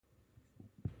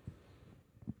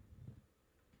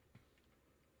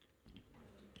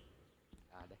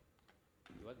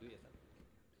want to do it yourself?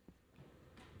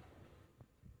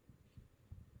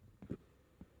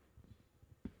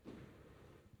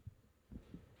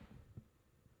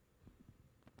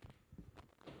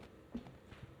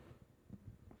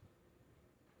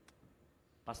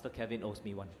 Pastor Kevin owes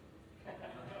me one.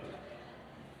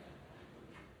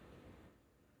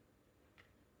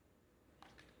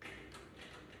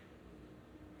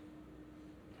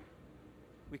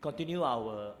 We continue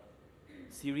our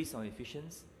series on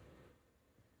Ephesians.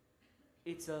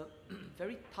 It's a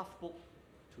very tough book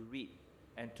to read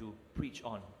and to preach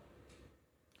on.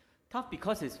 Tough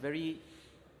because it's very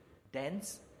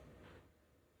dense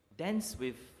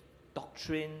with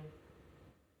doctrine,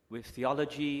 with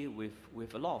theology,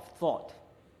 with a lot of thought,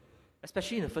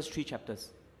 especially in the first 3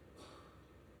 chapters.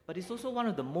 But it's also one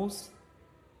of the most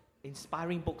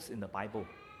inspiring books in the Bible.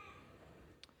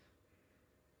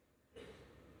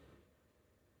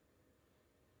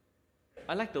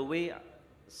 I like the way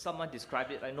someone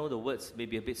described it. I know the words may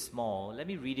be a bit small. Let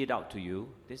me read it out to you.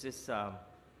 This is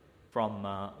from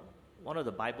one of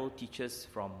the Bible teachers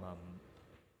from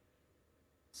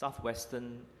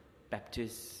Southwestern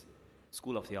Baptist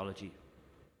School of Theology.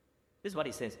 This is what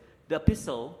it says. The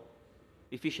epistle,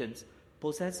 Ephesians,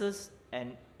 possesses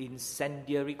an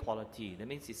incendiary quality. That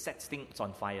means it sets things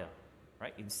on fire,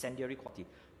 right? Incendiary quality.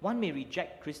 One may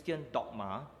reject Christian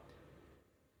dogma,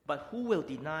 but who will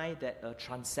deny that a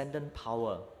transcendent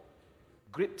power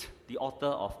gripped the author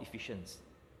of Ephesians?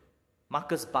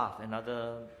 Marcus Barth,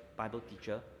 another Bible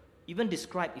teacher, even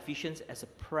described Ephesians as a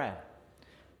prayer.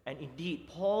 And indeed,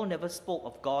 Paul never spoke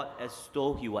of God as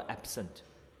though he were absent.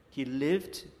 He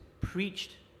lived,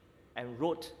 preached, and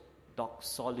wrote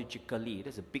doxologically.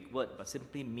 That's a big word, but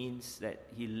simply means that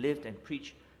he lived and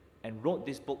preached and wrote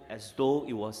this book as though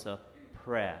it was a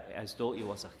prayer, as though it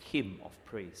was a hymn of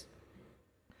praise.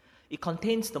 It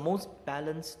contains the most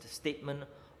balanced statement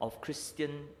of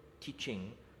Christian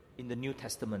teaching in the New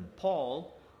Testament.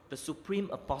 Paul, the supreme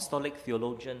apostolic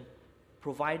theologian,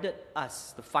 provided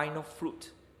us the final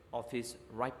fruit of his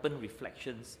ripened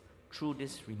reflections through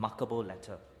this remarkable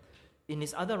letter. In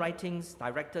his other writings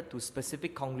directed to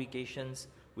specific congregations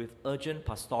with urgent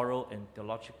pastoral and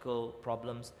theological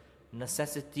problems,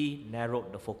 necessity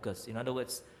narrowed the focus. In other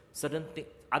words, certain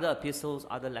other epistles,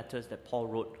 other letters that Paul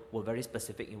wrote were very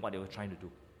specific in what they were trying to do.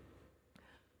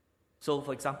 So,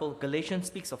 for example, Galatians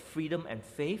speaks of freedom and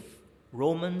faith.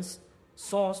 Romans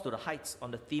soars to the heights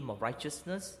on the theme of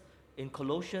righteousness. In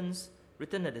Colossians,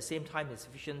 written at the same time as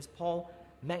Ephesians, Paul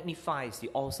magnifies the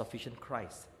all-sufficient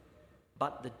Christ.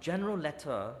 But the general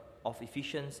letter of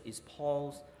Ephesians is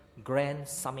Paul's grand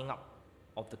summing up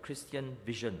of the Christian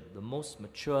vision, the most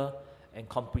mature and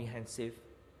comprehensive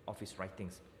of his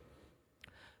writings.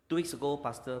 2 weeks ago,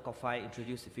 Pastor Kofai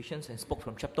introduced Ephesians and spoke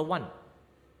from chapter 1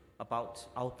 about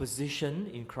our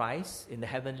position in Christ in the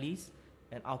heavenlies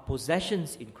and our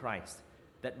possessions in Christ,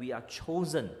 that we are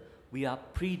chosen, we are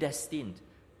predestined,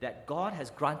 that God has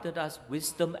granted us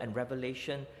wisdom and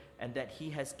revelation, and that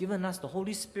He has given us the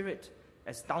Holy Spirit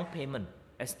as down payment,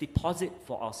 as deposit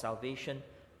for our salvation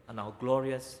and our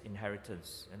glorious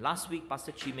inheritance. And last week,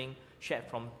 Pastor Chiming shared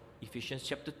from Ephesians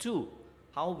chapter 2,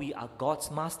 how we are God's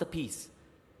masterpiece,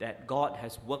 that God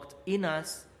has worked in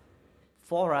us,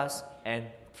 for us, and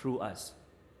through us.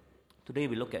 Today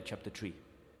we look at chapter 3.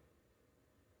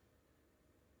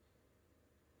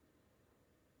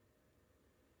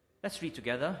 Let's read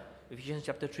together Ephesians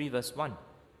chapter 3 verse 1.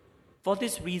 For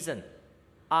this reason,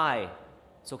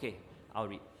 it's okay, I'll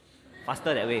read.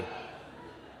 Faster that way.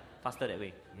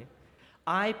 Okay?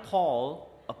 I, Paul,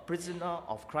 a prisoner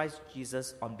of Christ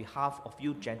Jesus, on behalf of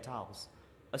you Gentiles,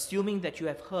 assuming that you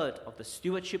have heard of the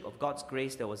stewardship of God's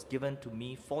grace that was given to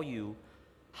me for you,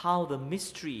 how the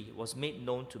mystery was made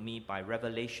known to me by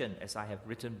revelation, as I have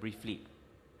written briefly.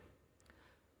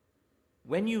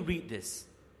 When you read this,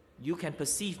 you can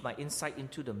perceive my insight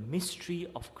into the mystery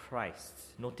of Christ.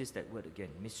 Notice that word again,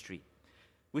 mystery,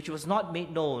 which was not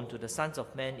made known to the sons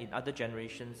of men in other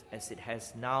generations, as it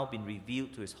has now been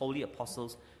revealed to his holy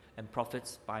apostles and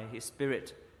prophets by his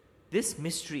Spirit. This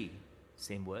mystery,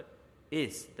 same word,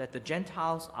 is that the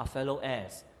Gentiles are fellow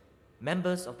heirs,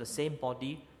 members of the same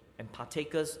body, and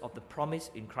partakers of the promise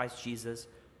in Christ Jesus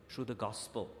through the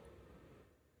gospel.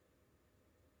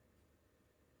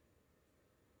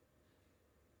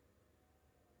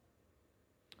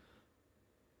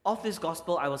 Of this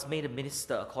gospel I was made a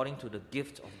minister according to the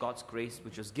gift of God's grace,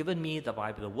 which was given me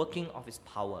by the working of his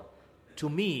power. To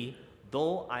me,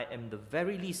 though I am the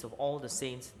very least of all the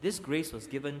saints, this grace was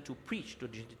given to preach to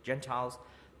the Gentiles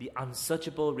the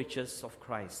unsearchable riches of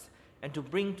Christ, and to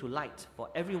bring to light for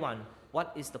everyone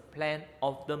what is the plan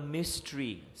of the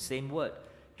mystery, same word,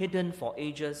 hidden for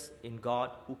ages in God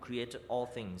who created all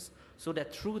things, so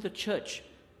that through the church,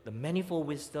 the manifold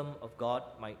wisdom of God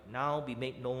might now be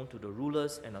made known to the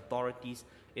rulers and authorities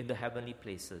in the heavenly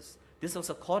places. This was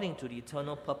according to the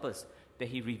eternal purpose that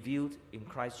he revealed in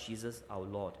Christ Jesus our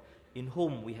Lord, in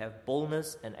whom we have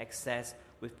boldness and access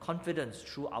with confidence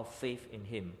through our faith in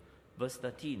him. Verse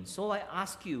 13, so I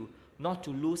ask you not to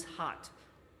lose heart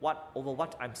over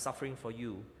what I'm suffering for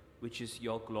you, which is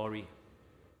your glory.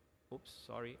 Oops,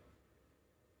 sorry.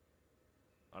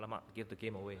 Alamak, give the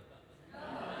game away.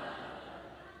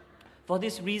 For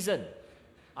this reason,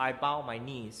 I bow my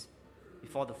knees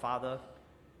before the Father,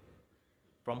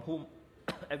 from whom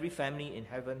every family in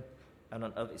heaven and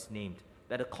on earth is named,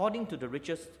 that according to the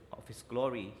riches of his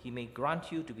glory, he may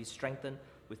grant you to be strengthened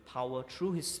with power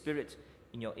through his Spirit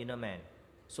in your inner man,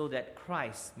 so that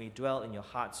Christ may dwell in your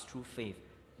hearts through faith,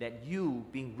 that you,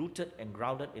 being rooted and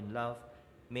grounded in love,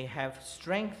 may have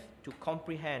strength to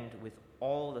comprehend with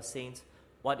all the saints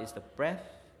what is the breadth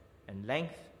and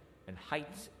length and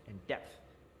height and depth,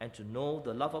 and to know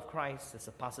the love of Christ that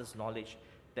surpasses knowledge,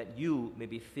 that you may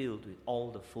be filled with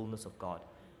all the fullness of God.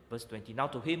 Verse 20, now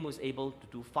to him who is able to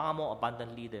do far more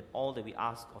abundantly than all that we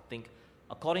ask or think,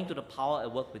 according to the power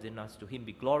at work within us, to him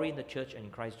be glory in the church and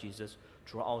in Christ Jesus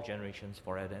throughout all generations,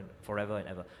 forever and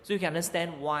ever. So you can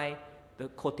understand why the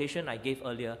quotation I gave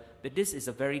earlier, that this is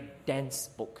a very dense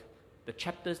book. The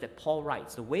chapters that Paul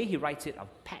writes, the way he writes it, are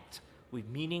packed with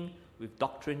meaning, with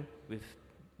doctrine, with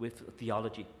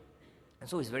theology. And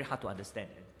so it's very hard to understand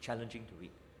and challenging to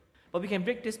read. But we can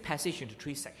break this passage into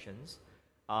 3 sections,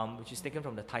 which is taken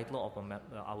from the title of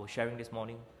our sharing this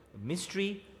morning: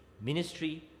 Mystery,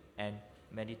 Ministry, and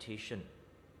Meditation.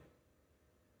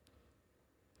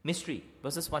 Mystery,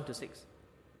 verses 1 to 6.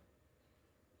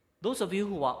 Those of you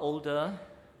who are older,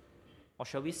 or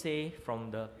shall we say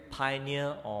from the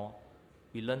pioneer or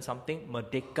we learn something,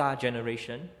 Merdeka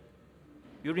generation,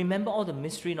 you remember all the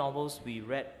mystery novels we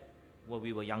read when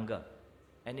we were younger.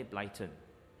 Enid Blyton.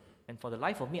 And for the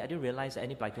life of me, I didn't realize that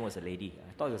Enid Blyton was a lady.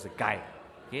 I thought it was a guy.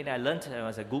 Okay, then I learned,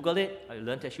 as I Googled it, I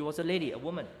learned that she was a lady, a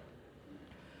woman.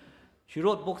 She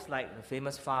wrote books like The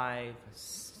Famous Five,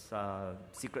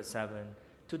 Secret Seven.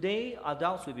 Today,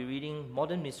 adults will be reading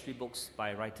modern mystery books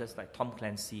by writers like Tom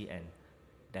Clancy and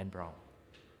Dan Brown.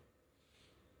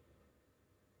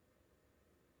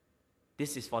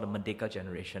 This is for the Merdeka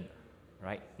generation,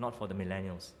 right? Not for the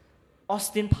millennials.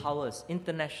 Austin Powers,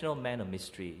 international man of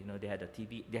mystery. You know, they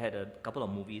had a couple of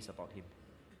movies about him.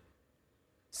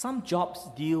 Some jobs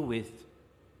deal with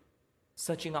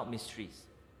searching out mysteries.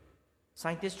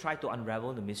 Scientists try to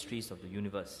unravel the mysteries of the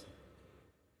universe.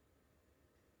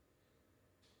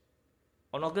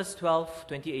 On August 12,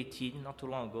 2018, not too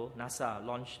long ago, NASA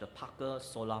launched the Parker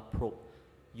Solar Probe,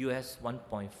 US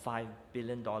 $1.5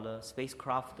 billion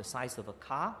spacecraft the size of a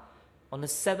car, on a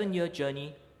 7-year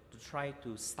journey to try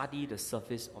to study the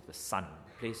surface of the sun,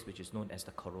 a place which is known as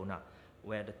the corona,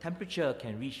 where the temperature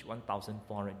can reach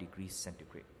 1,400 degrees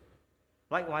centigrade.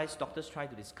 Likewise, doctors try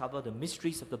to discover the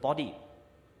mysteries of the body.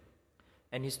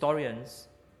 And historians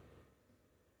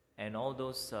and all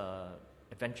those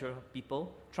adventure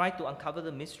people try to uncover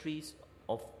the mysteries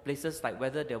of places like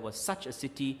whether there was such a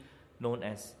city known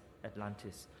as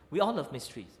Atlantis. We all love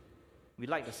mysteries. We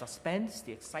like the suspense,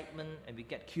 the excitement, and we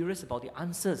get curious about the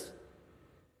answers.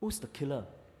 Who's the killer?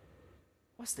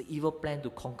 What's the evil plan to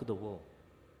conquer the world?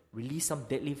 Release some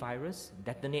deadly virus?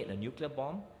 Detonate a nuclear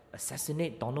bomb?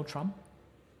 Assassinate Donald Trump?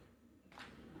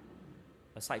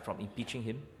 Aside from impeaching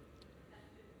him.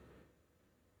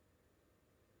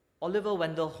 Oliver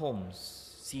Wendell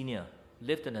Holmes, Sr.,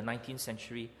 lived in the 19th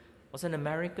century, was an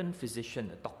American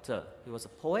physician, a doctor. He was a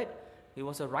poet, he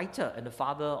was a writer, and the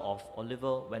father of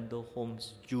Oliver Wendell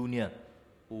Holmes, Jr.,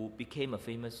 who became a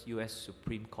famous U.S.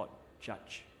 Supreme Court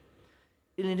judge.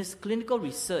 In his clinical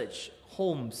research,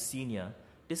 Holmes, Sr.,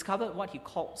 discovered what he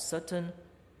called certain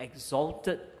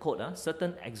exalted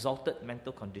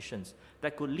mental conditions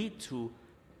that could lead to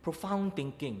profound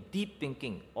thinking, deep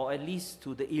thinking, or at least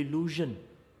to the illusion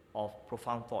of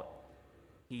profound thought.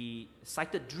 He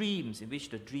cited dreams in which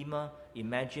the dreamer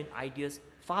imagined ideas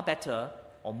far better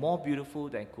or more beautiful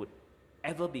than could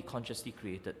ever be consciously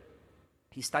created.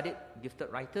 He studied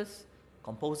gifted writers,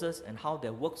 composers, and how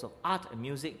their works of art and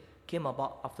music came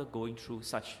about after going through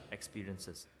such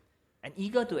experiences. And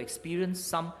eager to experience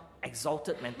some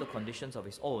exalted mental conditions of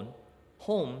his own,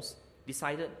 Holmes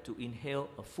decided to inhale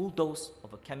a full dose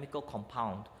of a chemical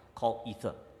compound called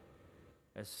ether.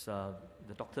 As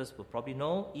the doctors will probably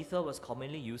know, ether was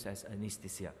commonly used as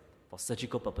anesthesia for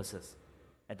surgical purposes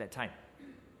at that time.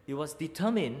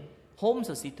 Holmes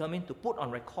was determined to put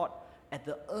on record at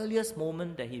the earliest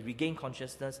moment that he regained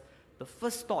consciousness the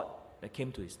first thought that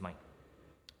came to his mind.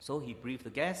 So he breathed the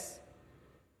gas,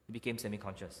 he became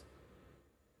semi-conscious.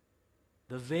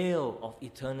 The veil of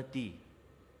eternity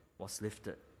was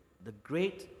lifted.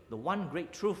 The one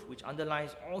great truth which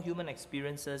underlies all human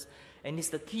experiences and is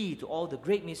the key to all the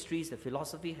great mysteries that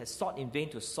philosophy has sought in vain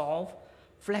to solve,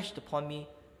 flashed upon me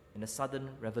in a sudden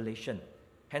revelation.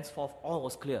 Henceforth, all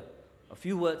was clear. A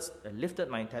few words that lifted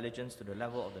my intelligence to the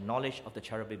level of the knowledge of the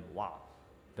cherubim. Wow,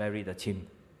 very the team.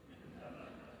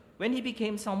 When he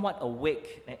became somewhat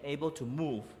awake and able to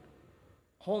move,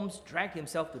 Holmes dragged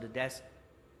himself to the desk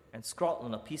and scrawled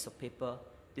on a piece of paper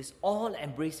this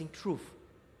all-embracing truth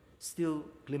still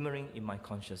glimmering in my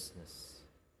consciousness.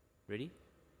 Ready?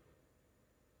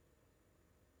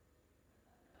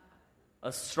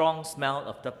 A strong smell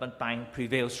of turpentine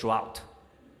prevails throughout.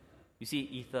 You see,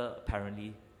 ether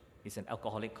apparently is an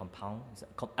alcoholic compound. It's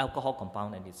an alcohol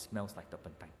compound and it smells like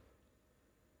turpentine.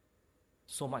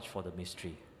 So much for the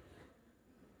mystery.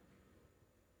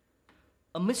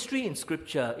 A mystery in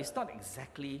Scripture is not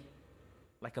exactly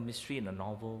like a mystery in a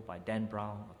novel by Dan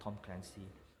Brown or Tom Clancy.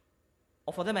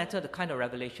 Or for that matter, the kind of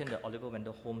revelation that Oliver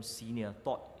Wendell Holmes Sr.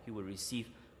 thought he would receive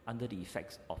under the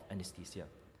effects of anesthesia.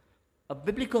 A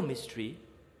biblical mystery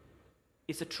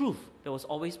is a truth that was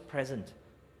always present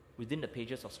within the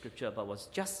pages of Scripture but was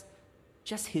just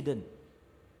hidden.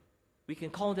 We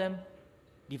can call them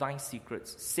divine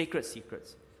secrets, sacred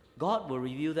secrets. God will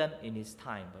reveal them in His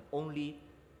time, but only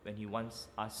when He wants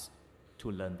us to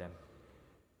learn them.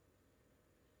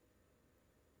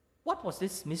 What was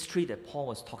this mystery that Paul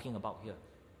was talking about here?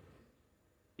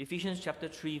 Ephesians chapter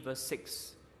 3, verse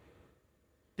 6.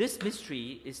 This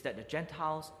mystery is that the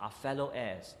Gentiles are fellow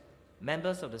heirs,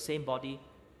 members of the same body,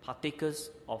 partakers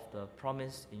of the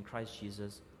promise in Christ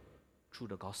Jesus through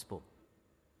the gospel.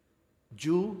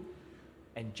 Jew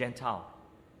and Gentile,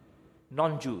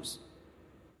 non-Jews,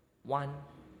 one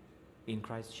in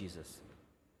Christ Jesus.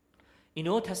 In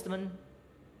the Old Testament,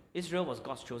 Israel was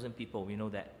God's chosen people, we know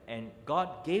that. And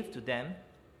God gave to them,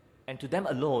 and to them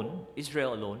alone,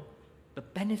 Israel alone, the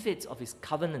benefits of His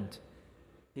covenant,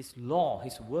 His law,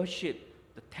 His worship,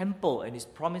 the temple, and His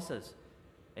promises.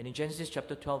 And in Genesis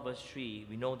chapter 12, verse 3,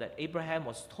 we know that Abraham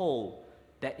was told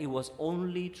that it was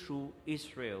only through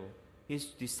Israel, his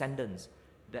descendants,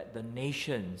 that the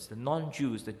nations, the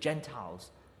non-Jews, the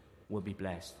Gentiles, will be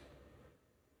blessed.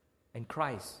 And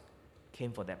Christ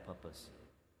came for that purpose.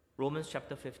 Romans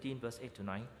chapter 15, verse 8 to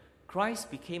 9. Christ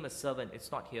became a servant.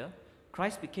 It's not here.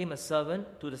 Christ became a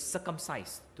servant to the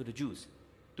circumcised, to the Jews,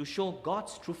 to show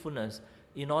God's truthfulness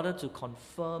in order to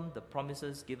confirm the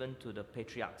promises given to the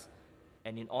patriarchs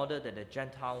and in order that the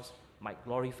Gentiles might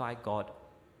glorify God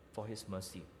for His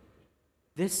mercy.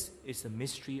 This is the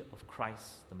mystery of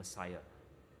Christ, the Messiah.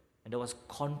 And it was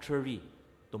contrary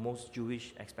to most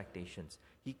Jewish expectations.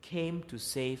 He came to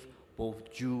save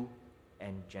both Jew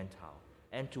and Gentile,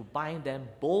 and to bind them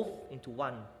both into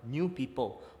one, new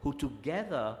people who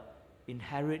together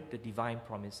inherit the divine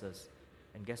promises.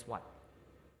 And guess what?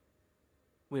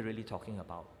 We're really talking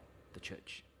about the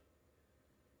church.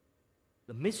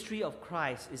 The mystery of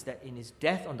Christ is that in His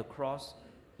death on the cross,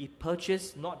 He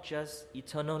purchased not just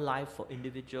eternal life for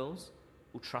individuals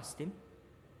who trust Him,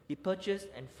 He purchased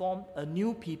and formed a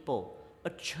new people,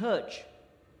 a church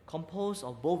composed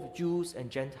of both Jews and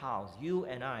Gentiles, you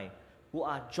and I, who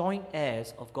are joint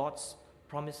heirs of God's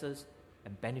promises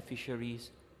and beneficiaries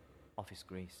of His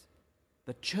grace.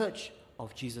 The church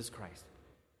of Jesus Christ.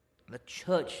 The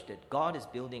church that God is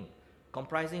building,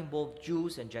 comprising both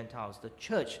Jews and Gentiles. The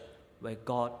church where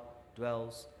God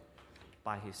dwells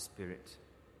by His Spirit.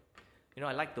 You know,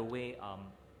 I like the way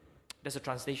there's a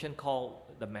translation called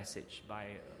The Message by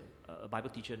a Bible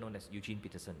teacher known as Eugene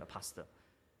Peterson, a pastor.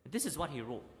 This is what he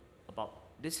wrote about.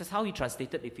 This is how he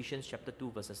translated Ephesians chapter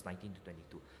 2, verses 19 to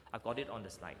 22. I've got it on the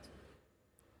slide.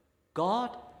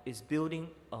 God is building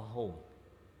a home.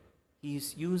 He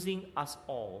is using us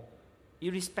all,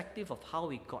 irrespective of how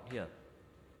we got here,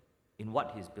 in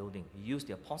what He's building. He used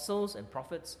the apostles and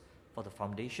prophets for the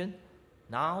foundation.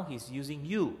 Now He's using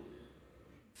you,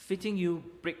 fitting you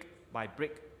brick by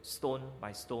brick, stone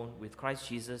by stone, with Christ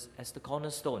Jesus as the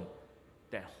cornerstone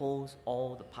that holds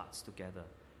all the parts together.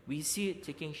 We see it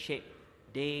taking shape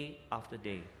day after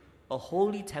day. A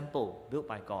holy temple built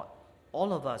by God.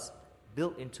 All of us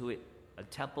built into it, a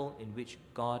temple in which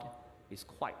God is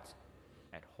quite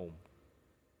at home.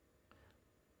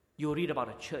 You'll read about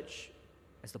a church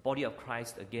as the body of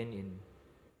Christ again in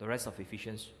the rest of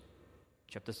Ephesians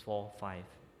chapters 4, 5,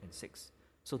 and 6.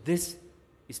 So this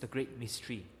is the great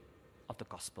mystery of the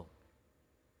gospel.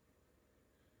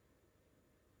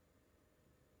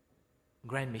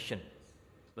 Grand mission,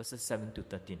 verses 7 to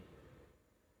 13.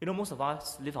 You know, most of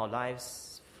us live our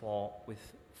lives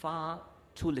with far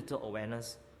too little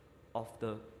awareness of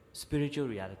the spiritual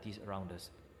realities around us.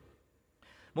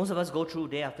 Most of us go through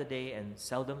day after day and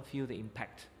seldom feel the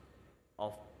impact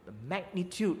of the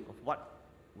magnitude of what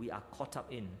we are caught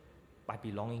up in by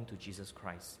belonging to Jesus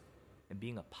Christ and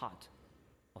being a part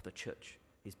of the church,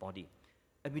 His body.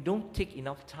 And we don't take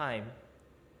enough time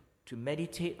to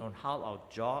meditate on how our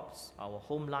jobs, our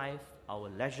home life, our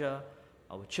leisure,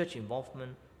 our church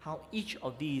involvement, how each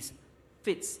of these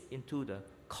fits into the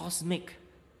cosmic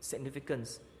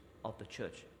significance of the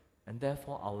church. And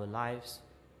therefore our lives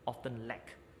often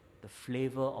lack the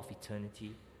flavor of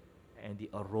eternity and the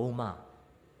aroma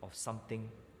of something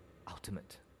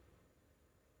ultimate.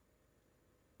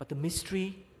 But the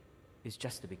mystery is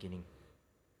just the beginning.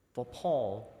 For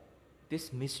Paul,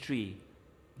 this mystery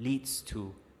leads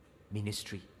to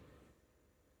ministry.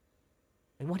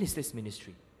 And what is this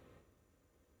ministry?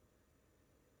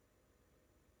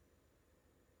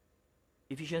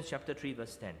 Ephesians chapter 3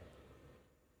 verse 10.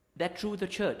 That through the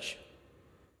church,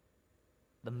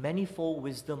 the manifold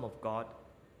wisdom of God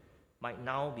might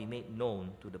now be made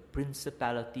known to the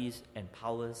principalities and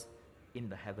powers in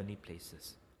the heavenly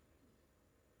places.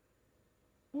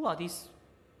 Who are these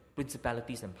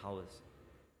principalities and powers?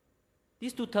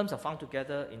 These two terms are found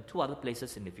together in two other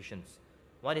places in Ephesians.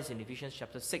 One is in Ephesians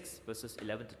chapter 6, verses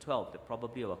 11 to 12, that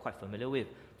probably you are quite familiar with,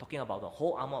 talking about the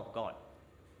whole armor of God.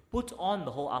 Put on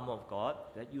the whole armor of God,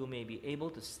 that you may be able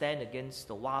to stand against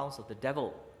the wiles of the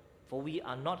devil. For we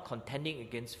are not contending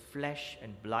against flesh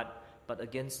and blood, but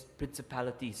against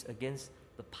principalities, against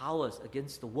the powers,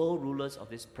 against the world rulers of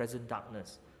this present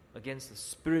darkness, against the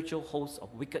spiritual hosts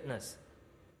of wickedness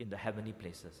in the heavenly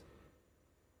places.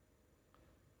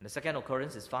 And the second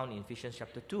occurrence is found in Ephesians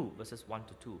chapter 2, verses 1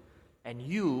 to 2. And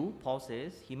you, Paul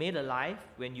says, He made alive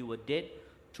when you were dead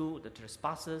through the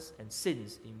trespasses and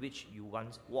sins in which you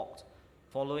once walked,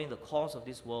 following the course of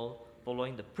this world,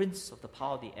 following the prince of the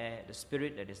power of the air, the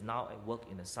spirit that is now at work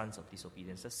in the sons of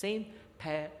disobedience. The same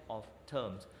pair of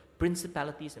terms,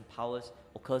 principalities and powers,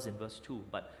 occurs in verse 2.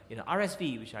 But in the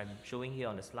RSV, which I'm showing here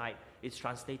on the slide, it's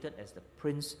translated as the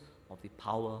prince of the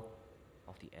power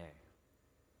of the air.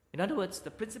 In other words,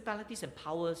 the principalities and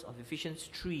powers of Ephesians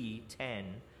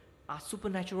 3:10 are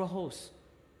supernatural hosts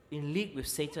in league with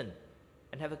Satan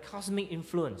and have a cosmic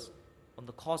influence on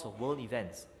the course of world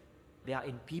events. They are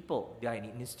in people, they are in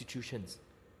institutions.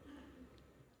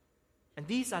 And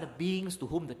these are the beings to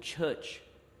whom the church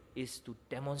is to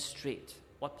demonstrate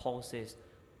what Paul says,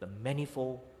 the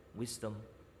manifold wisdom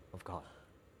of God.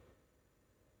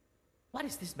 What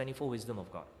is this manifold wisdom of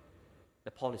God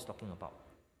that Paul is talking about?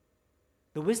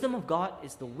 The wisdom of God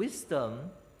is the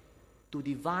wisdom to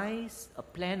devise a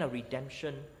plan of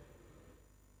redemption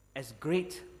as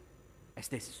great as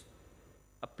this.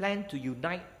 A plan to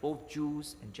unite both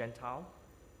Jews and Gentiles,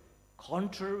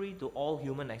 contrary to all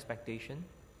human expectation,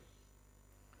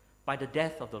 by the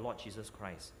death of the Lord Jesus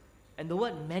Christ. And the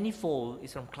word manifold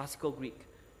is from classical Greek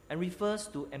and refers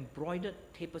to embroidered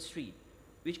tapestry,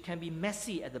 which can be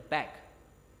messy at the back.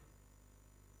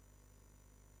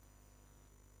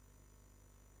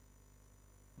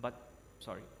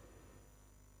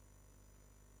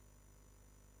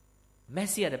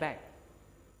 Messy at the back,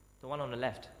 the one on the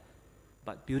left,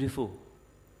 but beautiful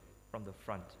from the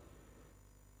front.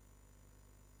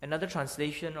 Another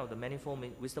translation of the manifold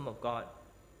wisdom of God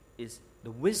is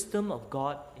the wisdom of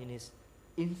God in His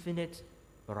infinite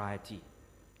variety.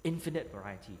 Infinite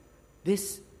variety.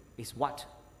 This is what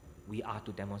we are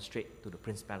to demonstrate to the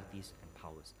principalities and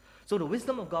powers. So the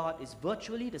wisdom of God is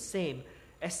virtually the same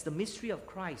as the mystery of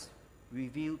Christ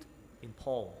revealed in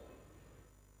Paul.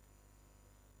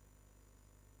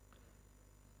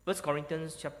 1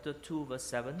 Corinthians chapter 2, verse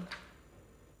 7,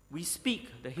 we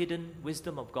speak the hidden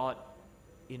wisdom of God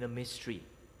in a mystery,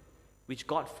 which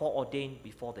God foreordained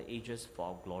before the ages for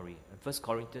our glory. And 1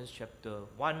 Corinthians chapter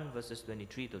 1, verses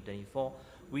 23 to 24,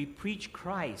 we preach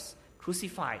Christ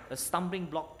crucified, a stumbling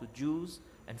block to Jews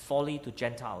and folly to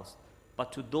Gentiles.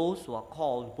 But to those who are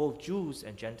called, both Jews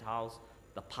and Gentiles,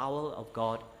 the power of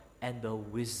God and the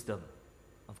wisdom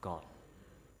of God.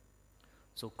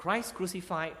 So Christ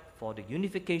crucified for the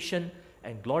unification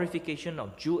and glorification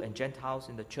of Jew and Gentiles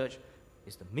in the church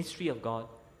is the mystery of God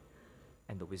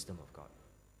and the wisdom of God.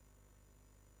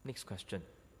 Next question.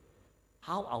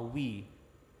 How are we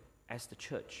as the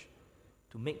church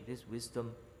to make this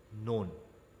wisdom known?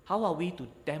 How are we to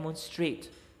demonstrate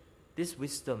this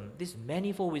wisdom, this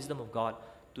manifold wisdom of God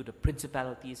to the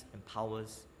principalities and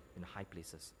powers in the high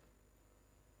places?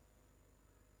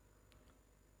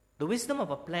 The wisdom of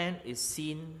a plan is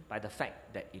seen by the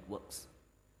fact that it works,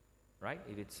 right?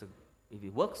 If it's a If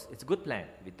it works, it's a good plan.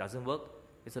 If it doesn't work,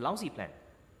 it's a lousy plan.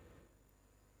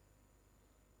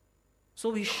 So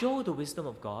we show the wisdom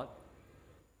of God.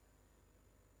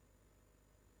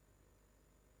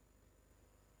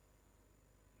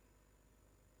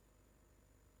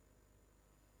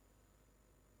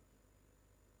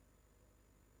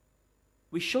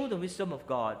 We show the wisdom of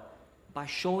God by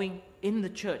showing in the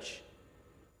church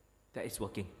that it's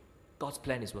working. God's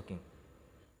plan is working.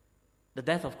 The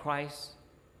death of Christ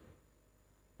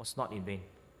was not in vain.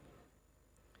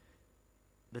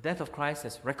 The death of Christ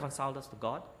has reconciled us to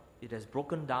God. It has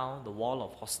broken down the wall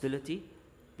of hostility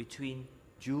between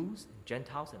Jews,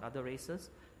 Gentiles, and other races.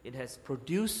 It has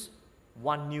produced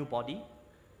one new body,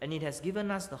 and it has given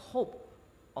us the hope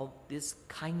of this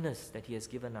kindness that He has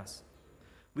given us.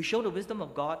 We show the wisdom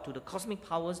of God to the cosmic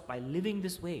powers by living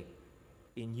this way,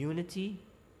 in unity,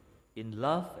 in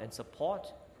love and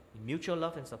support, in mutual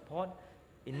love and support,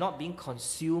 in not being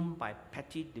consumed by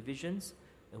petty divisions,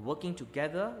 in working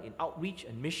together in outreach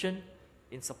and mission,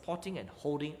 in supporting and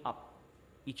holding up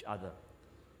each other.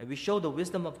 And we show the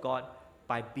wisdom of God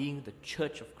by being the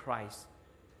church of Christ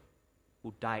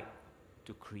who died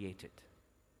to create it.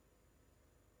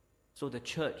 So the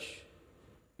church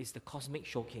is the cosmic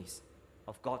showcase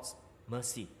of God's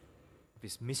mercy, of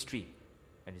His mystery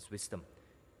and His wisdom.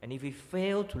 And if we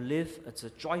fail to live as a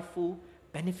joyful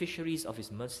beneficiaries of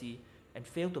His mercy and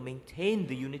fail to maintain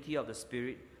the unity of the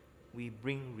Spirit, we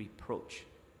bring reproach.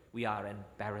 We are an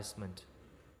embarrassment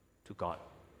to God,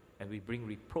 and we bring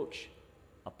reproach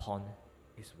upon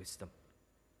His wisdom.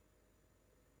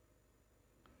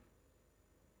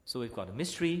 So we've got a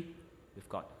mystery, we've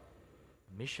got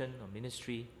mission or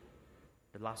ministry.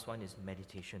 The last one is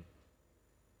meditation.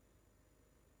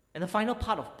 And the final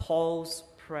part of Paul's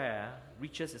prayer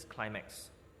reaches its climax.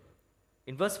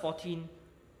 In verse 14,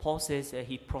 Paul says that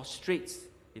he prostrates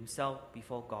himself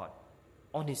before God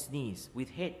on his knees with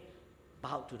head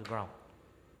bowed to the ground.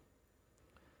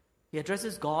 He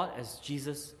addresses God as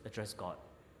Jesus addressed God,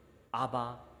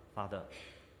 Abba, Father.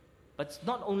 But it's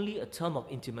not only a term of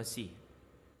intimacy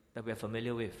that we are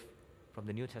familiar with from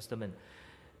the New Testament.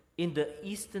 In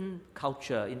Eastern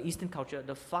culture,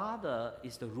 the father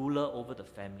is the ruler over the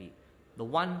family, the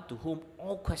one to whom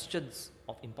all questions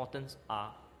of importance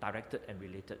are directed and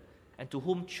related, and to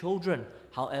whom children,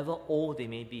 however old they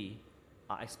may be,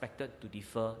 are expected to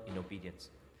defer in obedience.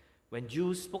 When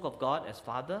Jews spoke of God as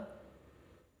Father,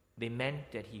 they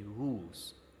meant that He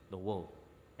rules the world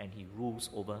and He rules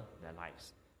over their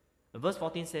lives. And verse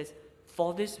 14 says,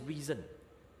 for this reason.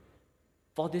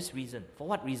 For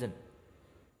what reason?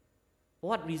 For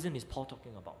what reason is Paul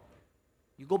talking about?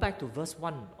 You go back to verse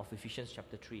 1 of Ephesians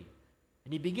chapter 3,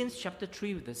 and he begins chapter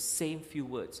 3 with the same few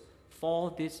words,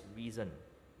 for this reason.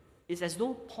 It's as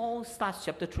though Paul starts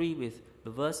chapter 3 with the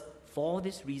verse, for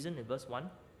this reason in verse 1,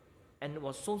 and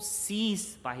was so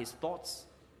seized by his thoughts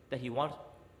that he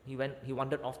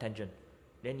wandered off tangent.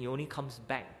 Then he only comes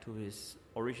back to his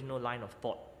original line of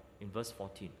thought in verse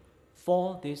 14.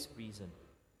 For this reason.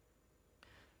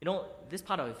 You know, this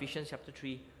part of Ephesians chapter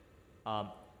 3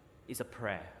 is a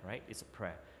prayer, right? It's a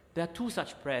prayer. There are two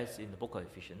such prayers in the book of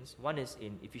Ephesians. One is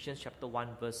in Ephesians chapter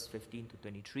 1, verse 15 to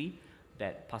 23,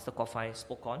 that Pastor Kofai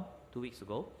spoke on 2 weeks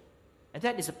ago. And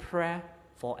that is a prayer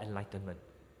for enlightenment.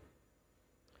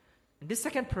 And this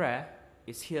second prayer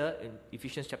is here in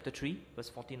Ephesians chapter 3, verse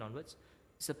 14 onwards.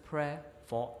 It's a prayer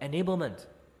for enablement.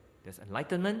 There's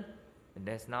enlightenment, and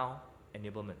there's now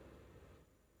enablement.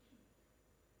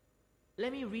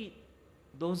 Let me read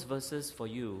those verses for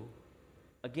you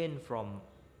again from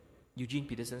Eugene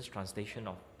Peterson's translation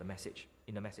of the Message,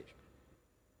 in the Message.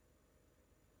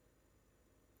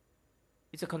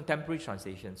 It's a contemporary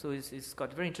translation, so it's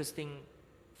got very interesting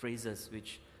phrases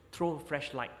which throw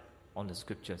fresh light on the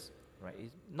scriptures. Right?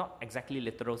 It's not exactly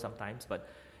literal sometimes, but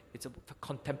it's a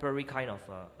contemporary kind of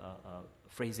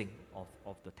phrasing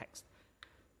of the text.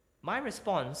 My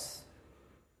response,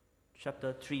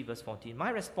 chapter 3, verse 14,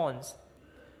 my response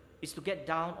is to get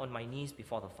down on my knees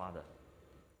before the Father.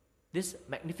 This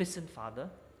magnificent Father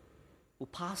who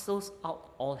parcels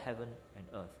out all heaven and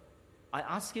earth. I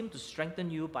ask Him to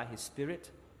strengthen you by His Spirit,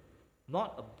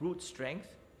 not a brute strength,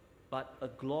 but a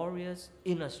glorious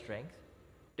inner strength,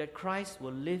 that Christ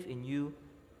will live in you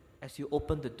as you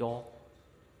open the door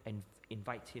and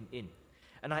invite Him in.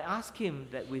 And I ask Him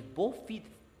that with both feet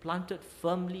planted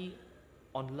firmly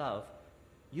on love,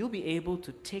 you'll be able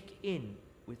to take in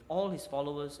with all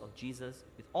followers of Jesus,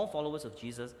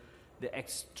 the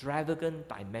extravagant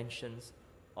dimensions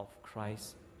of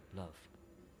Christ's love.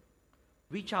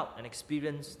 Reach out and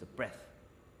experience the breadth,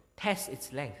 test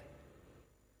its length,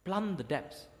 plumb the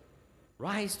depths,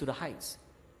 rise to the heights,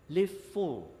 live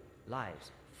full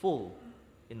lives, full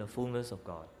in the fullness of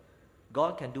God.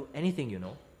 God can do anything, you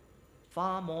know,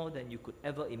 far more than you could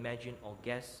ever imagine or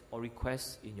guess or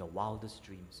request in your wildest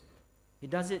dreams. He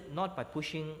does it not by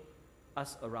pushing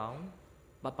us around,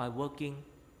 but by working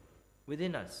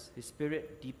within us, His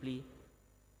Spirit deeply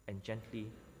and gently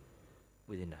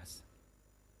within us.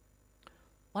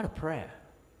 What a prayer!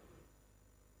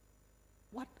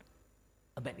 What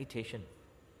a meditation!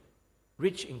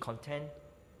 Rich in content,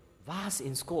 vast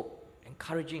in scope,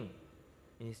 encouraging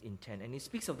in its intent. And it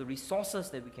speaks of the resources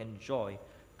that we can enjoy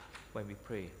when we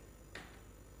pray.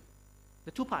 There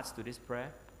are two parts to this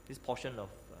prayer, this portion of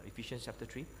Ephesians chapter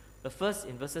 3. The first,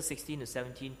 in verses 16 to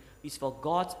 17, is for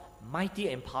God's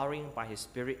mighty empowering by His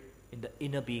Spirit in the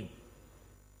inner being.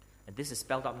 And this is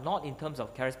spelled out not in terms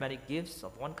of charismatic gifts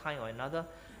of one kind or another,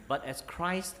 but as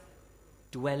Christ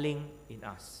dwelling in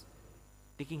us,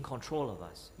 taking control of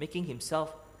us, making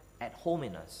Himself at home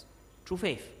in us through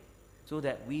faith, so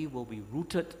that we will be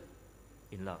rooted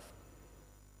in love.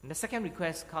 And the second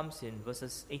request comes in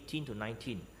verses 18 to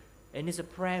 19, and it's a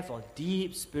prayer for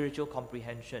deep spiritual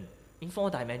comprehension in 4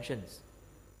 dimensions: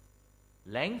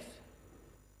 length,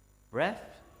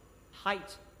 breadth,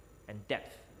 height, and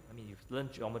depth. I mean, you've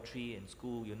learned geometry in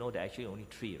school, you know there are actually only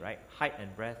 3, right? Height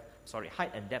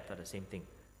and depth are the same thing.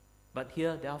 But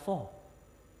here there are 4,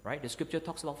 right? The scripture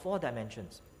talks about 4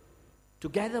 dimensions.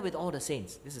 Together with all the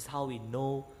saints, this is how we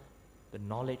know the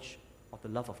knowledge of the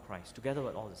love of Christ, together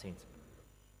with all the saints.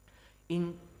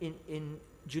 In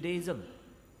Judaism,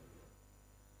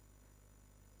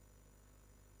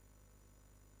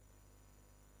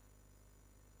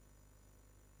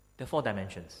 there are 4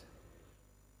 dimensions.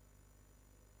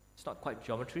 It's not quite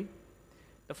geometry.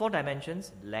 The 4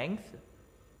 dimensions: length,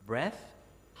 breadth,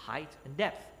 height, and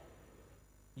depth,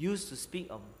 used to speak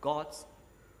of God's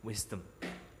wisdom.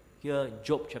 Here in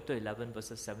Job chapter 11,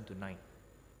 verses 7 to 9.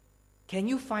 Can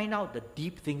you find out the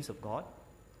deep things of God?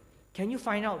 Can you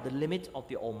find out the limit of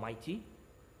the Almighty?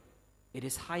 It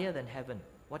is higher than heaven.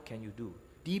 What can you do?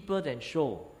 Deeper than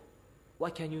Sheol.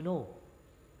 What can you know?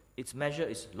 Its measure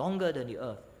is longer than the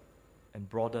earth and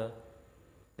broader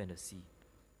than the sea.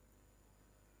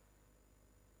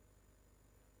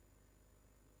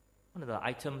 One of the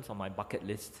items on my bucket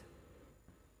list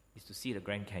is to see the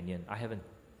Grand Canyon. I haven't.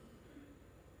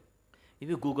 If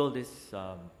you Google this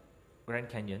Grand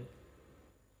Canyon,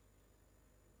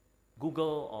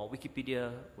 Google or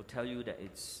Wikipedia will tell you that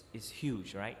it's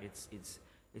huge, right? It's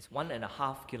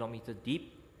 1.5 kilometers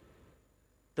deep,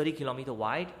 30 kilometers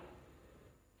wide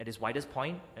at its widest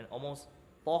point, and almost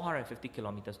 450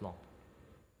 kilometers long.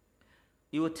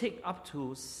 It will take up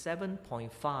to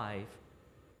 7.5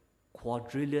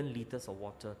 quadrillion liters of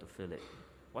water to fill it.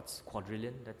 What's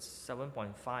quadrillion? That's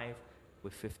 7.5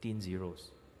 with 15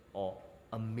 zeros, or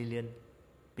a million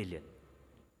billion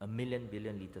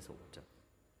liters of water.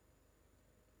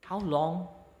 How long,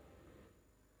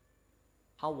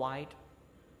 how wide,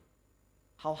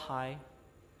 how high,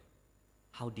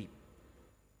 how deep?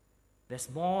 There's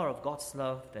more of God's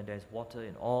love than there's water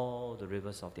in all the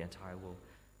rivers of the entire world.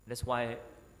 That's why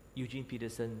Eugene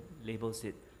Peterson labels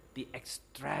it the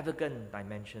extravagant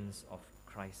dimensions of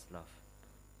Christ's love.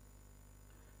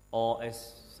 Or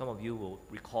as some of you will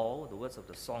recall, the words of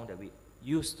the song that we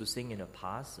used to sing in the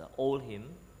past, an old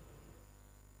hymn.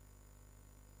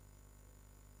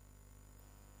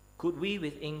 Could we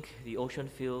with ink the ocean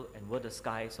fill, and were the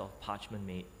skies of parchment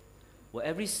made? Were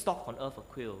every stalk on earth a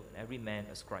quill, and every man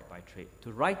a scribe by trade?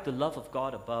 To write the love of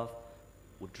God above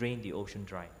would drain the ocean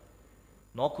dry.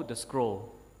 Nor could the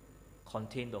scroll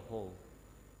contain the whole,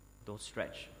 though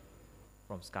stretched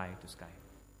from sky to sky.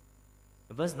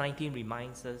 Verse 19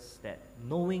 reminds us that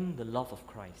knowing the love of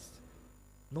Christ,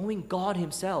 knowing God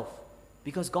Himself,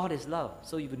 because God is love.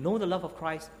 So if you know the love of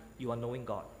Christ, you are knowing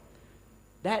God.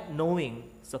 That knowing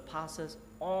surpasses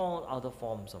all other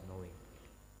forms of knowing.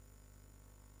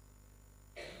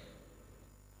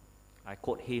 I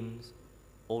quote hymns,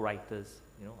 old writers,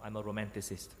 I'm a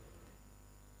romanticist.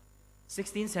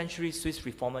 16th century Swiss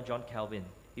reformer John Calvin,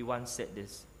 he once said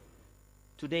this: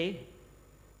 today,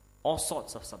 all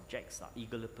sorts of subjects are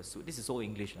eagerly pursued. This is all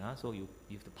English, so you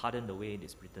have to pardon the way it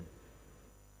is written.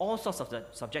 All sorts of the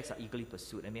subjects are eagerly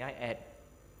pursued. And may I add,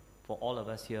 for all of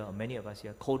us here, or many of us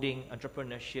here, coding,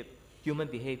 entrepreneurship, human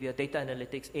behavior, data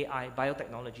analytics, AI,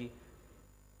 biotechnology.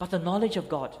 But the knowledge of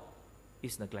God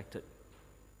is neglected.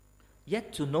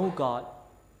 Yet to know God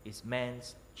is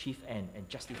man's chief end and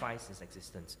justifies his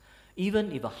existence.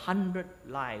 Even if 100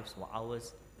 lives were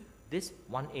ours, this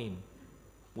one aim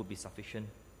would be sufficient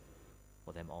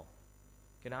for them all.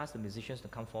 Can I ask the musicians to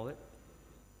come forward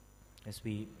as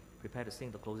we prepare to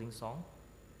sing the closing song?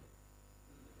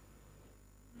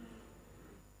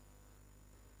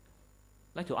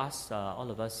 I'd like to ask all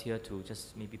of us here to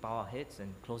just maybe bow our heads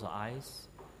and close our eyes.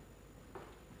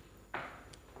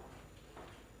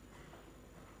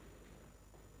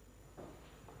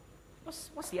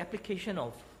 What's the application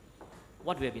of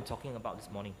what we have been talking about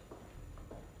this morning?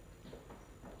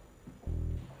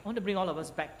 I want to bring all of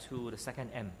us back to the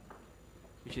second M,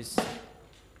 which is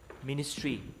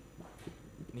ministry,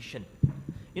 mission.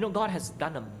 You know, God has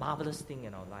done a marvelous thing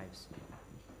in our lives.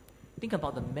 Think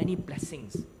about the many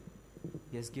blessings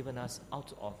He has given us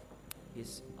out of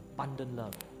His abundant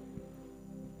love.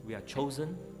 We are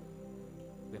chosen,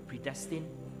 we are predestined,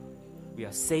 we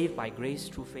are saved by grace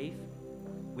through faith.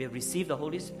 We have received the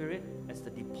Holy Spirit as the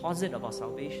deposit of our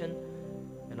salvation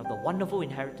and of the wonderful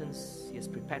inheritance He has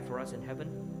prepared for us in heaven.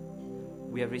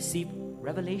 We have received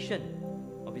revelation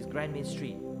of His grand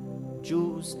mystery,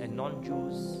 Jews and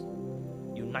non-Jews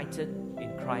united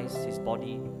in Christ, His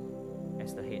body,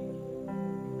 as the head.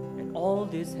 And all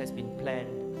this has been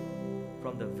planned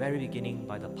from the very beginning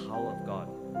by the power of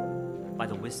God, by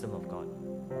the wisdom of God.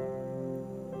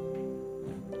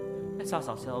 Let's ask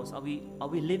ourselves, are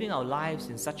we living our lives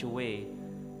in such a way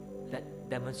that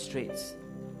demonstrates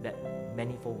that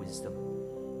manifold wisdom?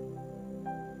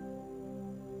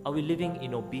 Are we living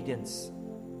in obedience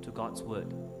to God's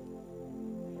word?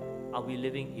 Are we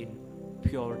living in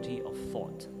purity of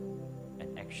thought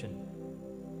and action?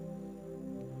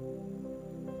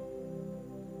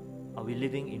 Are we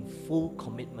living in full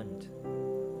commitment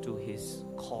to His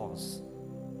cause,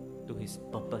 to His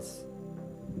purpose?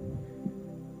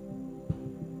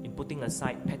 In putting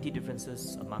aside petty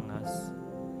differences among us,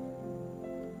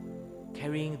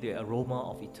 carrying the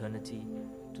aroma of eternity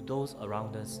to those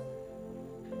around us,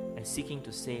 and seeking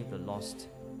to save the lost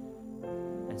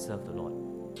and serve the Lord.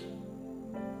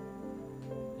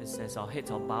 As our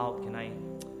heads are bowed, can I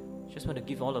just want to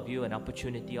give all of you an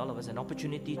opportunity, all of us an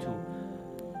opportunity to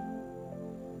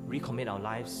recommit our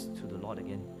lives to the Lord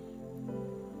again.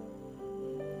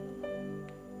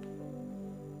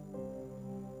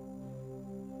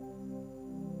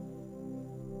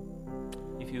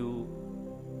 If you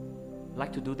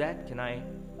like to do that, can I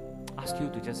ask you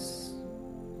to just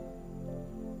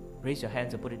raise your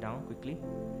hands and put it down quickly?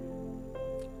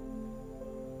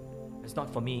 It's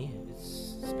not for me,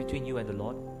 it's between you and the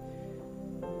Lord.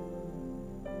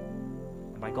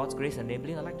 And by God's grace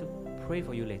enabling, I'd like to pray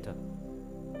for you later.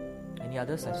 Any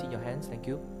others? I've seen your hands, thank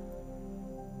you.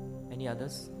 Any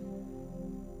others?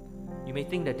 You may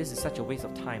think that this is such a waste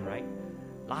of time, right?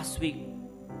 Last week,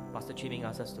 Pastor Chiming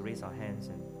asked us to raise our hands,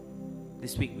 and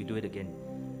this week we do it again.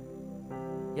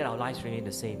 Yet our lives remain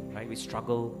the same, right? We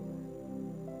struggle,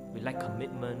 we lack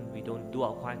commitment, we don't do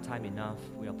our quiet time enough,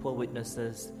 we are poor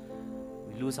witnesses,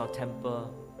 we lose our temper,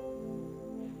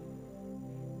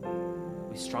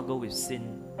 we struggle with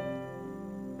sin.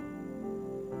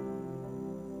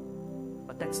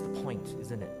 But that's the point,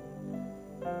 isn't it?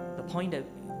 The point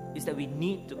is that we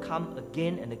need to come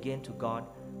again and again to God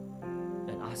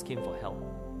and ask Him for help,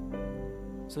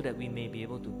 so that we may be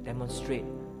able to demonstrate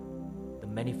the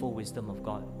manifold wisdom of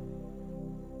God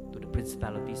to the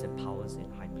principalities and powers in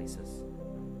high places.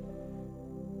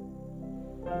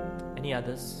 Any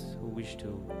others who wish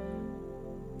to?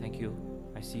 Thank you.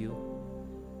 I see you.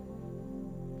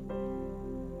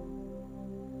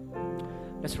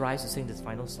 Let's rise to sing this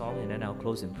final song, and then I'll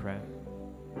close in prayer.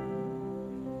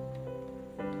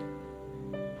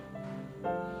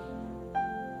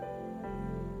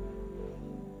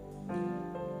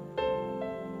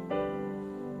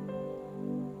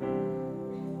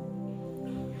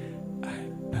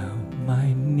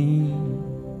 My knee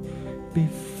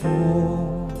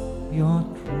before your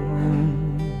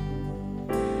throne.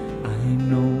 I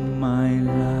know my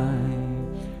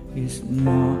life is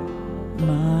not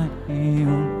my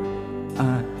own.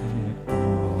 I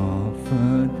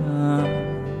offer up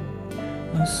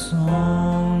a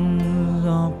song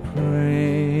of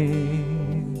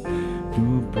praise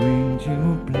to bring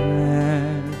you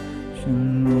pleasure,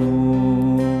 Lord.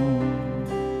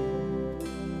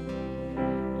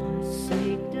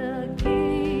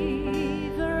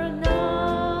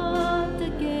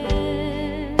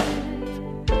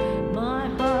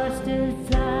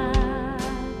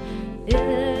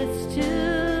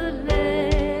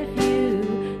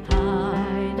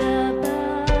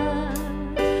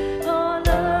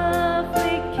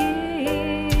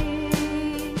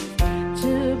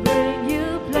 To bring you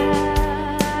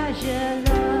pleasure,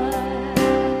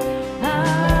 Lord.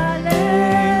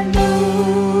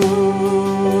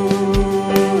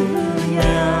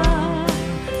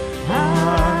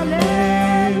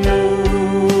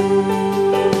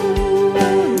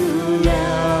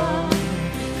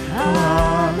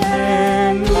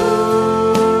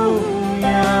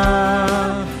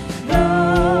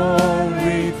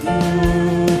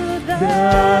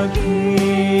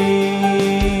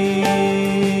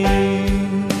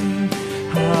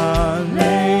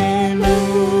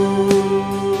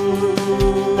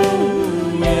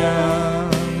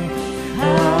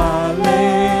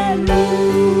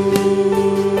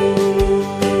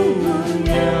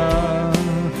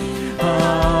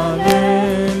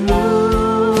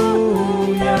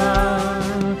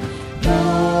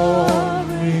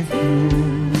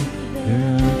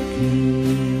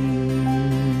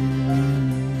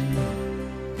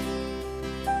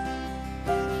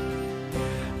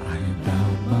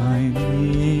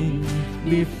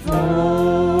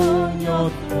 before your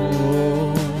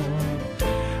throne.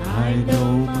 I know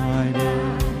my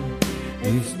life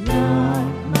is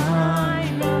not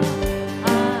mine own.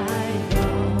 I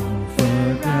offer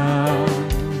down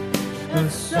a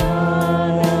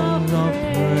song of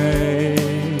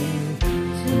praise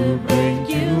to bring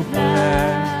you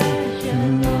pleasure,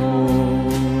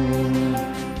 Lord.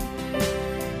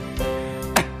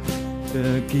 The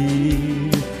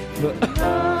gift of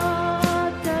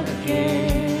the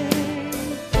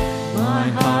gift, my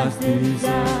heart's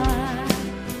desire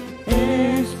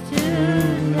is to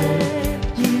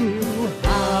lift you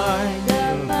high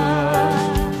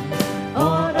above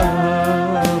all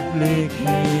earthly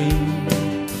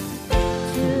kings,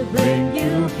 to bring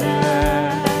you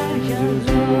pleasure,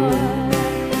 Lord.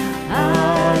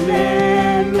 Hallelujah,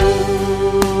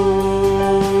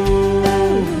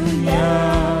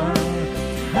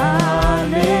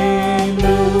 hallelujah,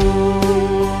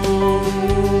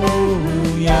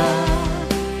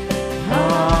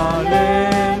 hallelujah.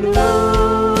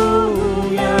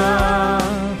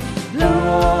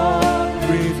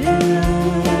 Glory to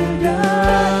the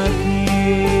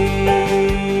King.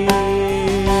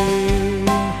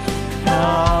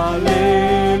 Hallelujah,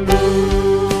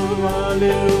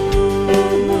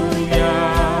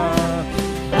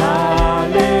 hallelujah,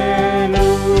 hallelujah,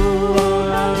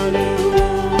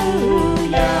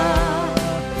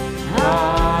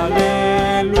 hallelujah.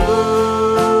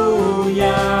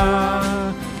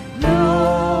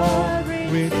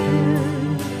 Glory to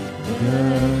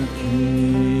the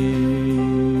King.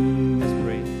 Let's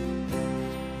pray.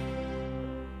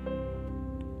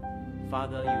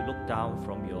 Father, you look down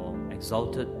from your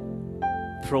exalted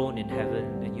throne in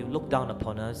heaven, and you look down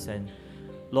upon us, and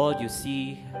Lord, you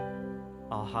see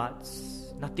our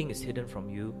hearts. Nothing is hidden from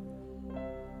you.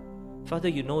 Father,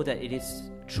 you know that it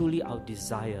is truly our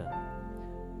desire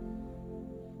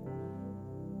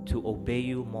to obey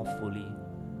you more fully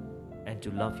and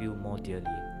to love you more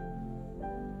dearly.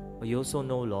 But you also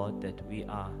know, Lord, that we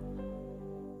are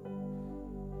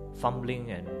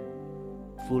fumbling and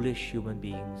foolish human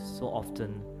beings, so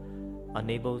often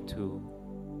unable to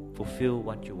fulfill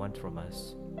what you want from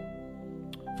us.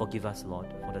 Forgive us,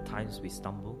 Lord, for the times we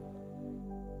stumble.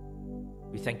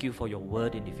 We thank you for your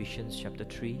word in Ephesians chapter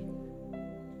 3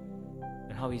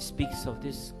 and how it speaks of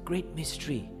this great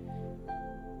mystery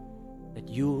that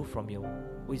you from your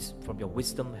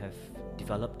wisdom have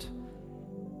developed,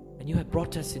 and you have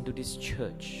brought us into this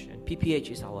church, and PPH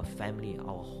is our family,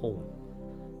 our home,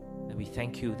 and we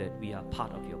thank you that we are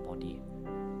part of your body.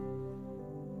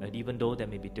 And even though there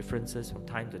may be differences from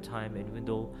time to time, and even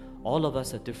though all of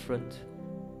us are different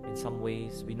in some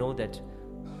ways, we know that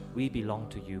we belong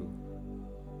to you.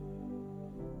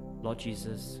 Lord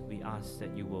Jesus, we ask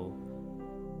that you will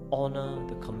honor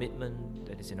the commitment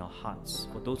that is in our hearts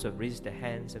for those who have raised their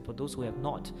hands and for those who have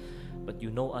not. But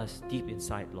you know us deep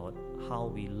inside, Lord, how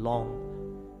we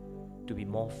long to be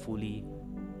more fully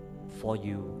for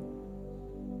you.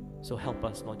 So help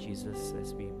us, Lord Jesus,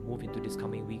 as we move into this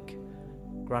coming week.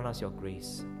 Grant us your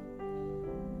grace.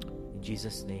 In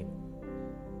Jesus' name,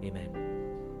 amen.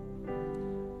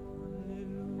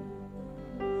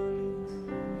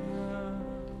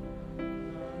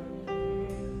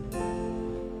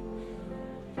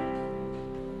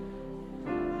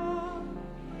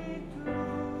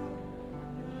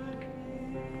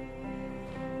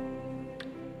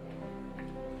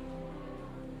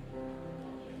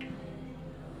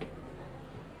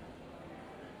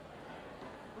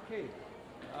 Okay,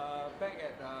 back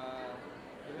at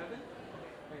 11.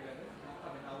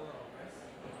 Half an hour of rest.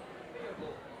 Here you go.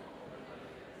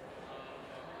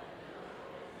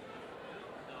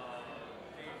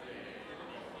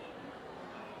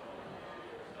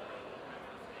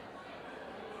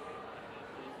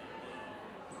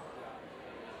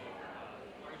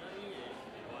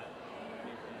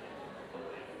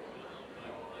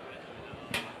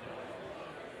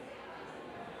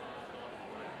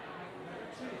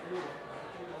 Three is blue.